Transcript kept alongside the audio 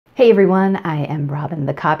Hey everyone, I am Robyn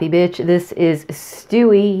the Copy Bitch. This is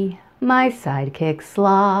Stewie, my sidekick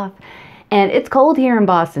sloth. And it's cold here in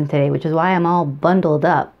Boston today, which is why I'm all bundled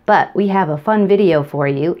up. But we have a fun video for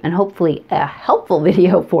you, and hopefully a helpful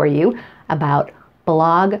video for you, about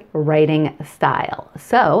blog writing style.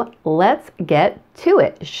 So let's get to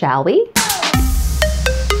it, shall we?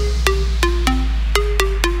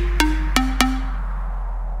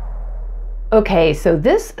 Okay, so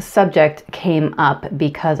this subject came up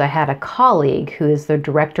because I had a colleague who is the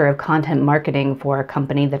director of content marketing for a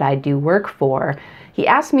company that I do work for. He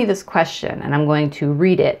asked me this question, and I'm going to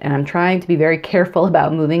read it, and I'm trying to be very careful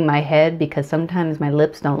about moving my head because sometimes my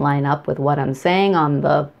lips don't line up with what I'm saying on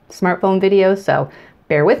the smartphone video, so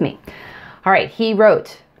bear with me. All right, he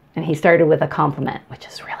wrote, and he started with a compliment, which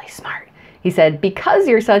is really smart. He said, "Because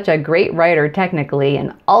you're such a great writer technically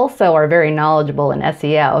and also are very knowledgeable in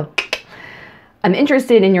SEO, I'm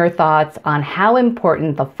interested in your thoughts on how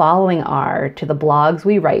important the following are to the blogs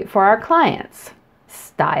we write for our clients: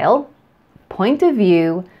 style, point of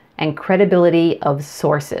view, and credibility of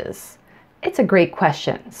sources." It's a great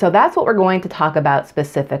question. So that's what we're going to talk about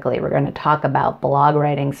specifically. We're going to talk about blog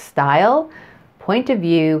writing style, point of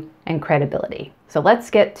view, and credibility. So let's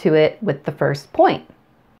get to it with the first point.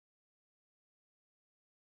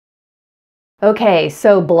 Okay,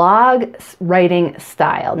 so blog writing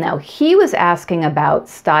style. Now, he was asking about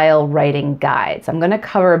style writing guides. I'm going to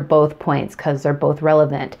cover both points because they're both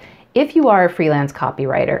relevant. If you are a freelance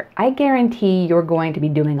copywriter, I guarantee you're going to be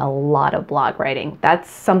doing a lot of blog writing.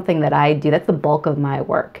 That's something that I do. That's the bulk of my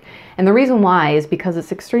work. And the reason why is because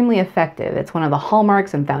it's extremely effective. It's one of the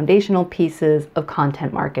hallmarks and foundational pieces of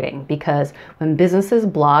content marketing, because when businesses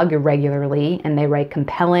blog regularly and they write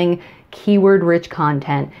compelling, keyword-rich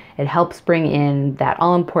content, it helps bring in that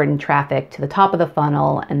all-important traffic to the top of the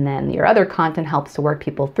funnel, and then your other content helps to work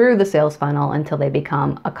people through the sales funnel until they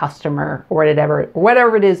become a customer or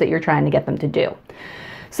whatever it is that you're trying to get them to do.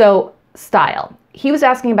 So style. He was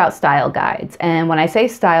asking about style guides, and when I say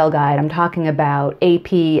style guide, I'm talking about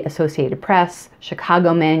AP, Associated Press,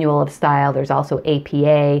 Chicago Manual of Style. There's also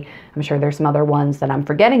APA. I'm sure there's some other ones that I'm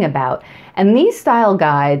forgetting about. And these style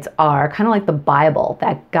guides are kind of like the Bible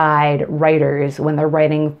that guide writers when they're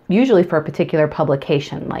writing, usually for a particular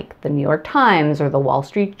publication, like the New York Times or the Wall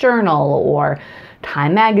Street Journal or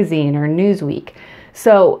Time Magazine or Newsweek.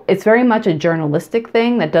 So it's very much a journalistic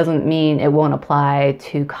thing. That doesn't mean it won't apply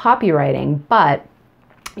to copywriting, but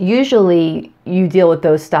usually you deal with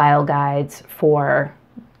those style guides for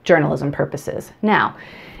journalism purposes. Now,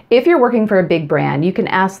 if you're working for a big brand, you can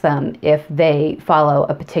ask them if they follow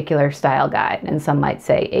a particular style guide. And some might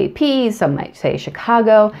say AP, some might say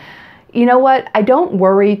Chicago. You know what? I don't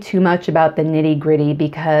worry too much about the nitty-gritty,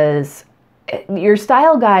 because your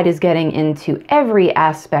style guide is getting into every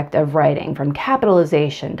aspect of writing, from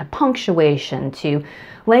capitalization to punctuation to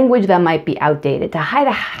language that might be outdated to how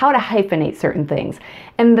to hyphenate certain things.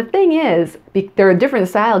 And the thing is, there are different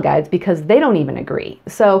style guides because they don't even agree.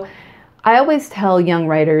 So I always tell young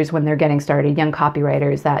writers when they're getting started, young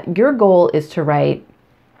copywriters, that your goal is to write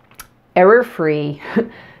error-free,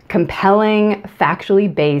 compelling,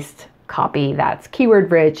 factually based copy that's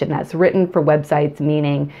keyword rich and that's written for websites,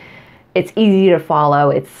 meaning it's easy to follow,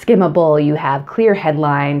 it's skimmable, you have clear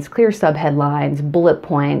headlines, clear subheadlines, bullet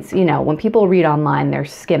points. You know, when people read online, they're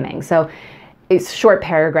skimming. So it's short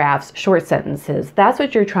paragraphs, short sentences. That's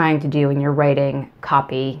what you're trying to do when you're writing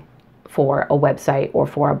copy for a website or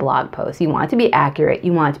for a blog post. You want it to be accurate,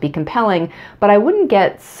 you want it to be compelling, but I wouldn't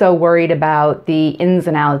get so worried about the ins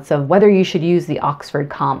and outs of whether you should use the Oxford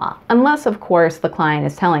comma, unless of course the client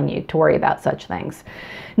is telling you to worry about such things.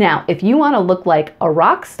 Now, if you want to look like a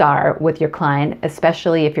rock star with your client,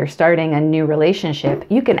 especially if you're starting a new relationship,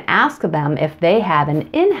 you can ask them if they have an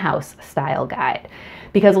in-house style guide.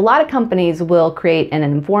 Because a lot of companies will create an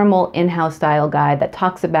informal in-house style guide that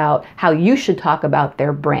talks about how you should talk about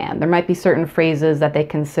their brand. There might be certain phrases that they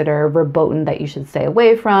consider verboten that you should stay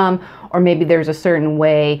away from, or maybe there's a certain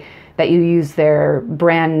way that you use their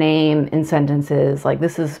brand name in sentences. Like,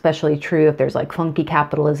 this is especially true if there's like funky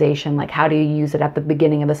capitalization, like how do you use it at the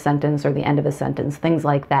beginning of a sentence or the end of a sentence, things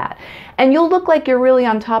like that. And you'll look like you're really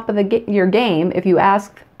on top of your game if you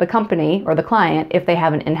ask the company or the client if they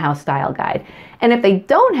have an in-house style guide. And if they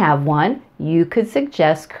don't have one, you could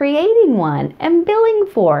suggest creating one and billing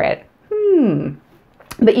for it.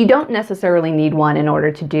 But you don't necessarily need one in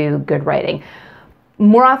order to do good writing.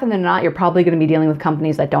 More often than not, you're probably going to be dealing with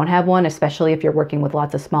companies that don't have one, especially if you're working with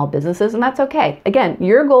lots of small businesses, and that's okay. Again,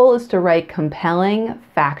 your goal is to write compelling,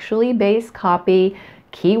 factually based copy,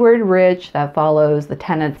 keyword rich, that follows the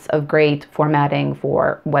tenets of great formatting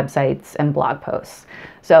for websites and blog posts.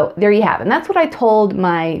 So there you have it. And that's what I told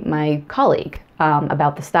my colleague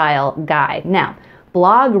about the style guide. Now,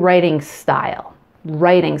 blog writing style,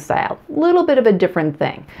 little bit of a different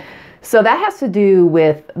thing. So that has to do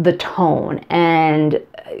with the tone, and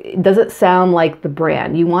does it sound like the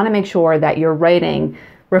brand? You want to make sure that your writing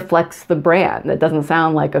reflects the brand. That doesn't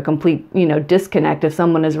sound like a complete, disconnect if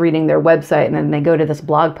someone is reading their website and then they go to this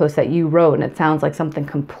blog post that you wrote and it sounds like something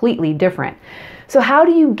completely different. So how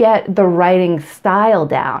do you get the writing style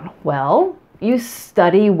down? Well, you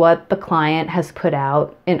study what the client has put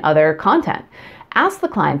out in other content. Ask the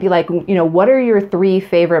client, be like, what are your 3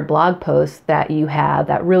 favorite blog posts that you have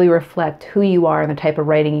that really reflect who you are and the type of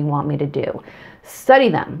writing you want me to do? Study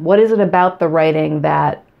them. What is it about the writing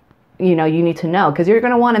that, you need to know? Because you're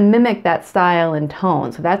going to want to mimic that style and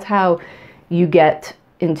tone. So that's how you get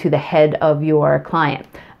into the head of your client.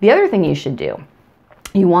 The other thing you should do,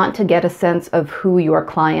 you want to get a sense of who your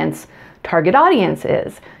client's target audience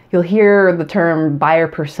is. You'll hear the term buyer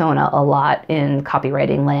persona a lot in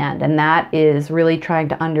copywriting land, and that is really trying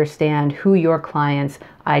to understand who your client's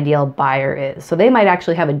ideal buyer is. So they might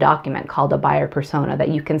actually have a document called a buyer persona that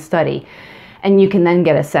you can study, and you can then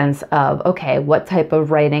get a sense of, okay, what type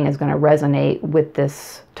of writing is going to resonate with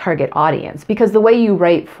this target audience? Because the way you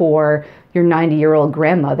write for your 90-year-old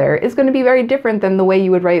grandmother is going to be very different than the way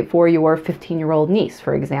you would write for your 15-year-old niece,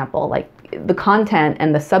 for example. Like, the content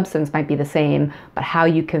and the substance might be the same, but how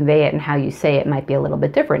you convey it and how you say it might be a little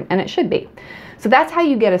bit different, and it should be. So that's how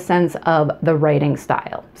you get a sense of the writing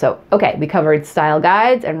style. So, okay, we covered style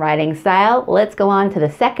guides and writing style. Let's go on to the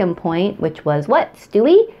second point, which was what,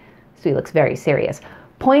 Stewie? Stewie looks very serious.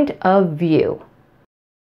 Point of view.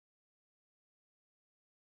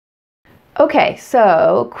 Okay,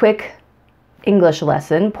 so quick English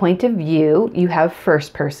lesson. Point of view, you have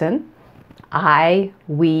first person, I,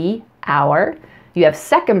 we, our. You have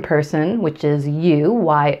second person, which is you,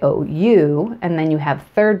 Y-O-U, and then you have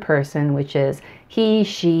third person, which is he,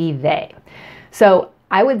 she, they. So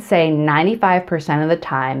I would say 95% of the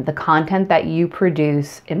time, the content that you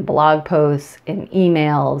produce in blog posts, in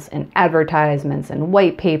emails, in advertisements, in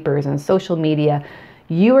white papers, and social media,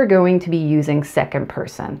 you are going to be using second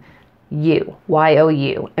person. You,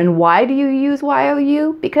 Y-O-U. And why do you use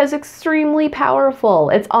Y-O-U? Because extremely powerful.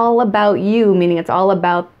 It's all about you, meaning it's all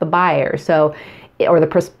about the buyer. So, or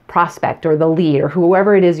the prospect or the lead or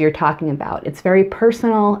whoever it is you're talking about. It's very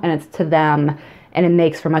personal and it's to them, and it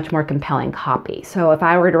makes for much more compelling copy. So if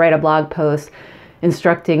I were to write a blog post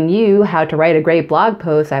instructing you how to write a great blog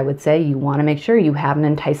post, I would say you want to make sure you have an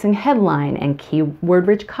enticing headline and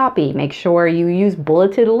keyword-rich copy. Make sure you use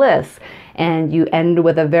bulleted lists and you end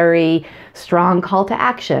with a very strong call to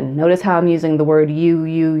action. Notice how I'm using the word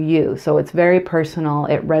you. So it's very personal,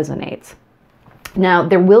 it resonates. Now,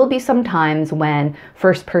 there will be some times when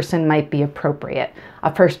first person might be appropriate,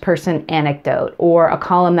 a first person anecdote or a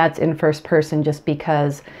column that's in first person just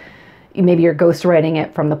because maybe you're ghostwriting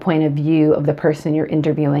it from the point of view of the person you're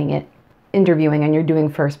interviewing and you're doing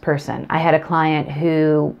first person. I had a client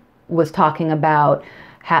who was talking about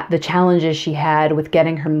the challenges she had with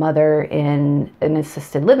getting her mother in an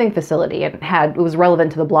assisted living facility, and it was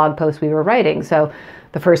relevant to the blog post we were writing. So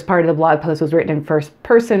the first part of the blog post was written in first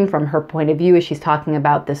person from her point of view as she's talking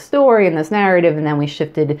about this story and this narrative, and then we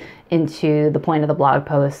shifted into the point of the blog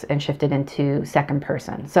post and shifted into second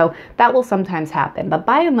person. So that will sometimes happen, but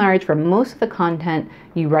by and large, for most of the content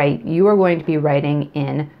you write, you are going to be writing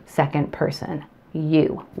in second person.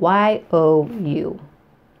 You, Y-O-U.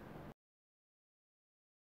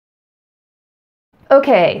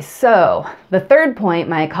 Okay, so the third point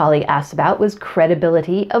my colleague asked about was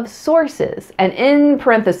credibility of sources. And in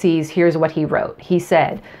parentheses, here's what he wrote. He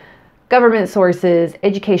said, government sources,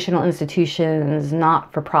 educational institutions,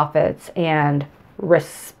 not-for-profits, and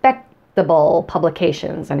respectable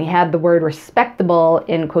publications. And he had the word respectable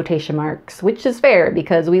in quotation marks, which is fair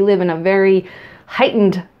because we live in a very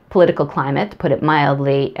heightened political climate, to put it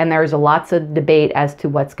mildly, and there's lots of debate as to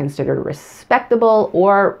what's considered respectable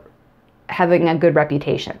or having a good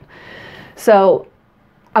reputation. So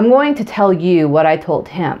I'm going to tell you what I told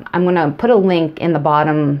him. I'm going to put a link in the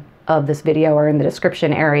bottom of this video or in the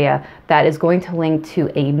description area that is going to link to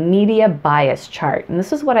a media bias chart. And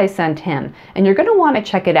this is what I sent him. And you're going to want to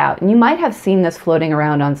check it out. And you might have seen this floating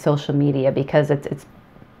around on social media because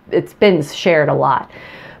it's been shared a lot.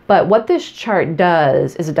 But what this chart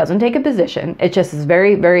does is it doesn't take a position. It just is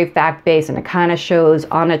very, very fact-based, and it kind of shows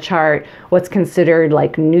on a chart what's considered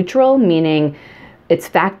like neutral, meaning it's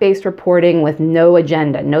fact-based reporting with no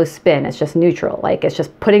agenda, no spin. It's just neutral. Like, it's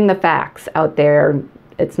just putting the facts out there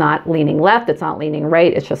It's not leaning left, it's not leaning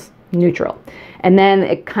right, it's just neutral. And then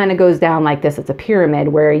it kind of goes down like this. It's a pyramid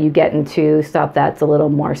where you get into stuff that's a little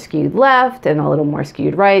more skewed left and a little more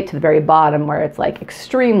skewed right, to the very bottom where it's like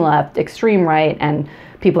extreme left, extreme right, and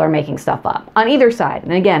people are making stuff up on either side.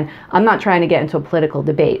 And again, I'm not trying to get into a political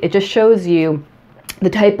debate. It just shows you the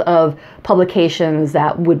type of publications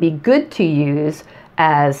that would be good to use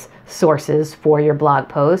as sources for your blog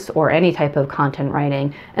posts or any type of content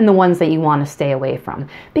writing, and the ones that you want to stay away from.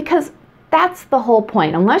 Because that's the whole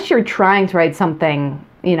point. Unless you're trying to write something,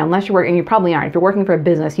 you know, unless you're working, you probably aren't. If you're working for a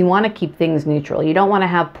business, you want to keep things neutral. You don't want to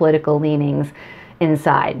have political leanings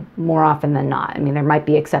inside more often than not. I mean, there might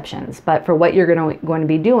be exceptions, but for what you're going to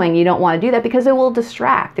be doing, you don't want to do that because it will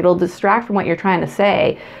distract. It'll distract from what you're trying to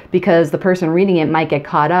say, because the person reading it might get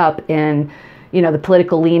caught up in, you know, the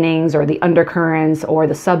political leanings or the undercurrents or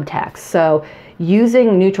the subtext. So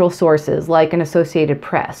using neutral sources like an Associated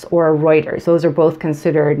Press or a Reuters, those are both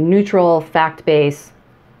considered neutral, fact-based.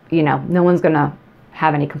 You know, no one's going to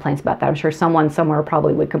have any complaints about that. I'm sure someone somewhere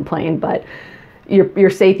probably would complain, but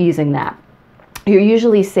you're safe using that. You're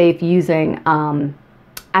usually safe using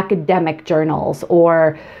academic journals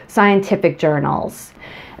or scientific journals.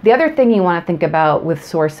 The other thing you want to think about with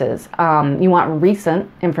sources, you want recent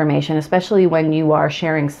information, especially when you are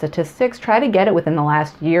sharing statistics. Try to get it within the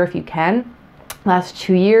last year if you can, last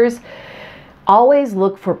 2 years. Always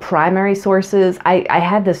look for primary sources. I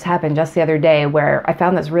had this happen just the other day where I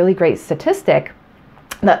found this really great statistic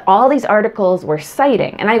that all these articles were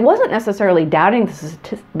citing. And I wasn't necessarily doubting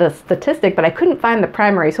the statistic, but I couldn't find the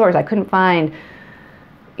primary source. I couldn't find,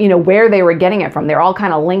 you know, where they were getting it from. They're all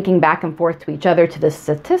kind of linking back and forth to each other to the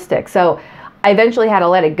statistic. So I eventually had to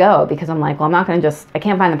let it go because I'm like, well, I'm not going to I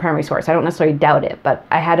can't find the primary source. I don't necessarily doubt it, but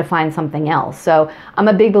I had to find something else. So I'm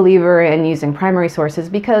a big believer in using primary sources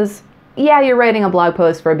because, yeah, you're writing a blog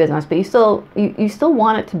post for a business, but you still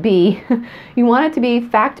want it to be, you want it to be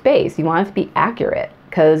fact-based. You want it to be accurate,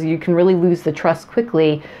 because you can really lose the trust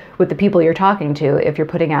quickly with the people you're talking to if you're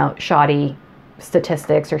putting out shoddy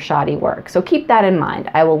statistics or shoddy work. So keep that in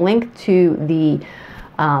mind. I will link to the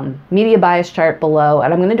media bias chart below,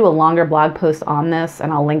 and I'm going to do a longer blog post on this,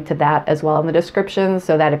 and I'll link to that as well in the description,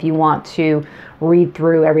 so that if you want to read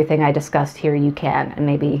through everything I discussed here, you can, and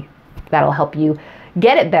maybe that'll help you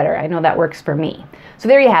get it better. I know that works for me. So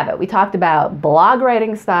there you have it. We talked about blog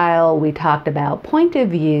writing style, we talked about point of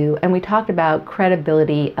view, and we talked about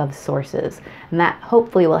credibility of sources. And that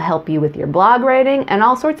hopefully will help you with your blog writing and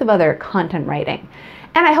all sorts of other content writing.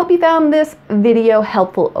 And I hope you found this video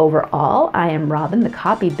helpful overall. I am Robyn, the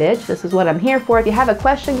copy bitch. This is what I'm here for. If you have a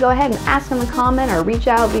question, go ahead and ask in the comment or reach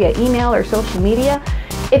out via email or social media.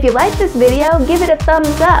 If you like this video, give it a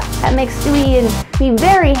thumbs up. That makes Stewie and me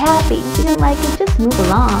very happy. If you didn't like it, just move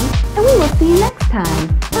along. And we will see you next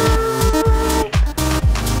time. Bye.